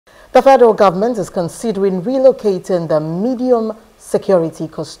The federal government is considering relocating the medium security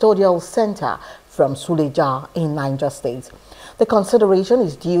custodial center from Suleja in Niger State. The consideration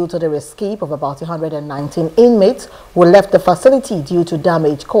is due to the escape of about 119 inmates who left the facility due to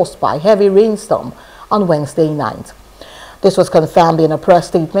damage caused by heavy rainstorm on Wednesday night. This was confirmed in a press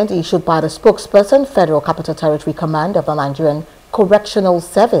statement issued by the spokesperson, Federal Capital Territory Command of the Nigerian Correctional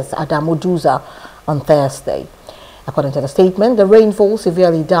Service, Adamu Duza, on Thursday. According to the statement, the rainfall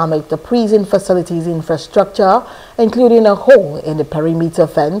severely damaged the prison facility's infrastructure, including a hole in the perimeter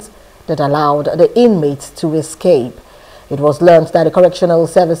fence that allowed the inmates to escape. It was learned that the correctional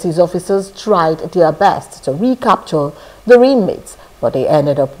services officers tried their best to recapture the inmates, but they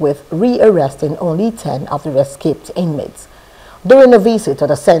ended up with rearresting only 10 of the escaped inmates. During a visit to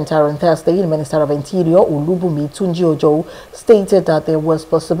the center on Thursday, the Minister of Interior, Olubunmi Tunji-Ojo, stated that there was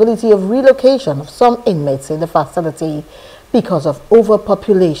possibility of relocation of some inmates in the facility because of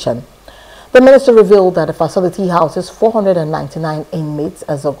overpopulation. The minister revealed that the facility houses 499 inmates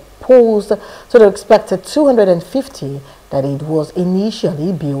as opposed to the expected 250 that it was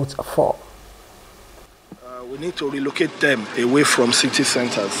initially built for. We need to relocate them away from city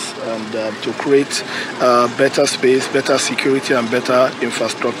centers and to create better space, better security and better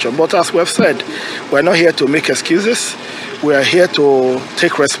infrastructure. But as we've said, we're not here to make excuses. We are here to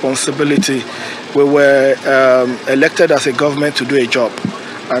take responsibility. We were elected as a government to do a job.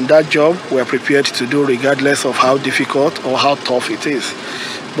 And that job we are prepared to do regardless of how difficult or how tough it is.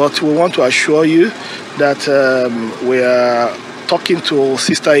 But we want to assure you that we are talking to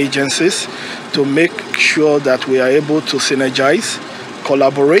sister agencies to make sure that we are able to synergize,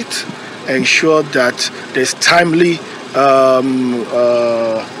 collaborate, ensure that there's timely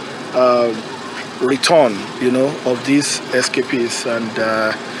return, of these escapees.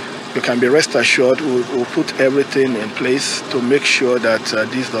 And you can be rest assured we'll put everything in place to make sure that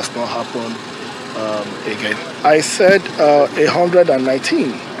this does not happen again. I said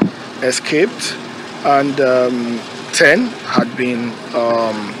 119 escaped and 10 had been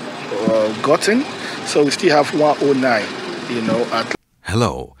gotten, so we still have 109, at.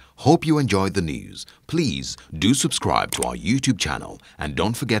 Hello, hope you enjoyed the news. Please do subscribe to our YouTube channel and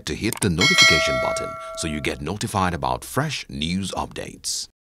don't forget to hit the notification button so you get notified about fresh news updates.